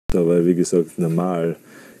Aber wie gesagt, normal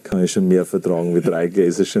kann ich schon mehr vertragen wie 3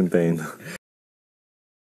 Gläser Champagne.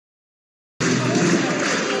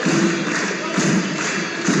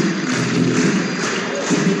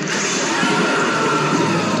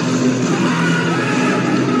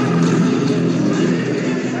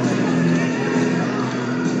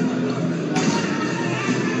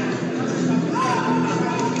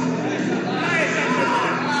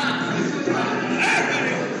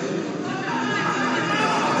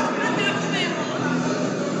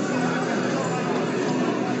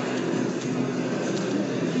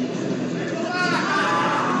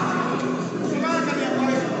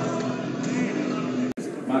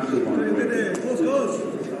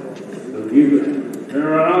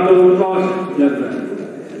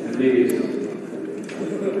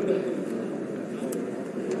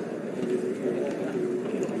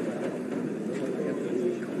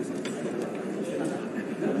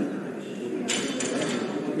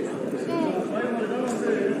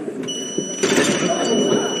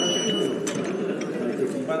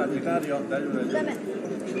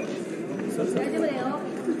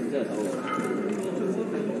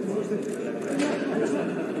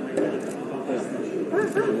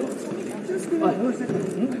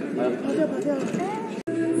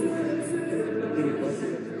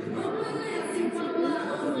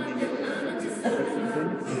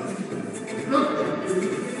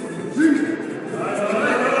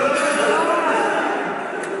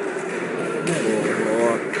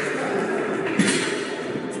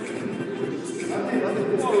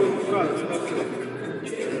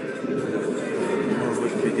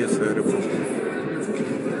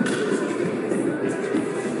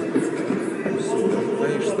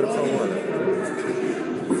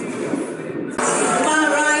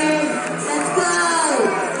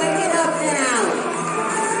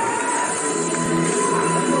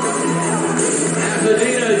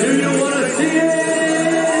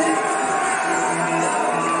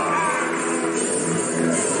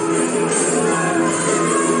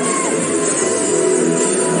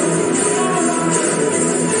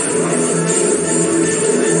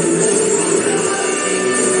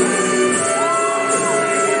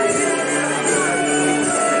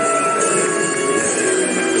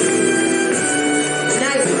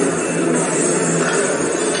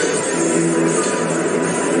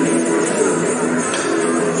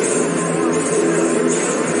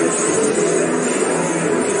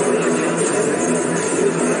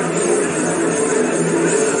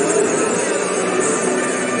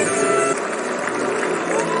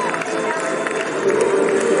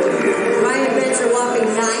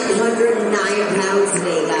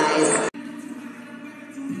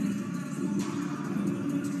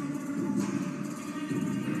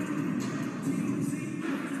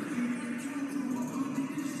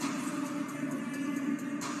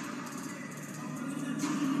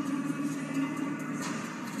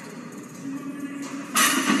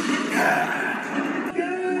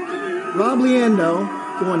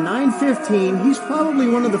 Going 9:15. He's probably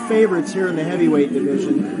one of the favorites here in the heavyweight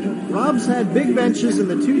division. Rob's had big benches in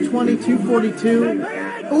the 220, 242.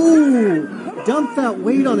 Ooh, dumped that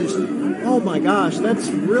weight on his... Oh my gosh, that's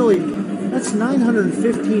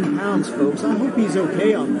 915 pounds, folks. I hope he's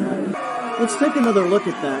okay on that. Let's take another look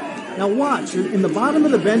at that. Now watch, in the bottom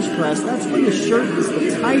of the bench press, that's where the shirt is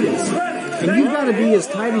the tightest. And you've got to be as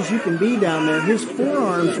tight as you can be down there. His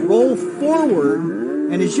forearms roll forward.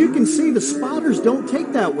 And as you can see, the spotters don't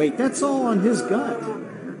take that weight. That's all on his gut.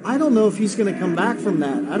 I don't know if he's going to come back from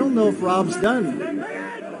that. I don't know if Rob's done.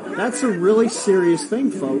 That's a really serious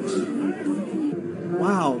thing, folks.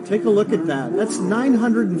 Wow, take a look at that. That's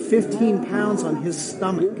 915 pounds on his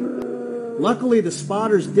stomach. Luckily, the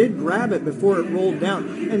spotters did grab it before it rolled down.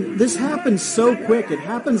 And this happens so quick. It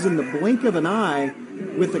happens in the blink of an eye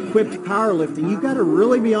with equipped powerlifting. You've got to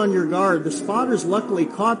really be on your guard. The spotters luckily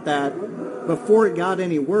caught that before it got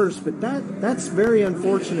any worse, but that's very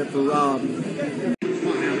unfortunate for Rob.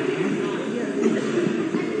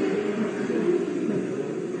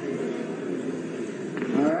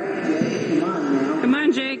 Come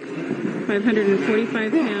on, Jake.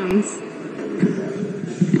 545 pounds.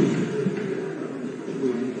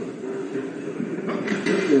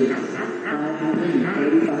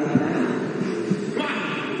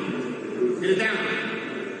 Get it down.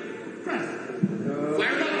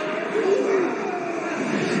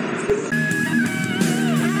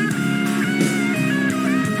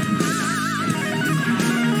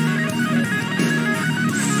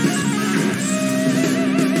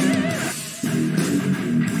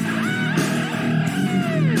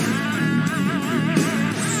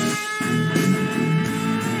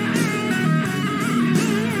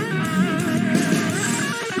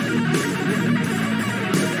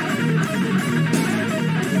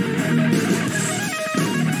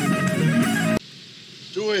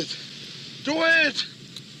 Do it! Do it!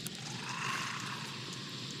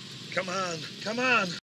 Come on, come on!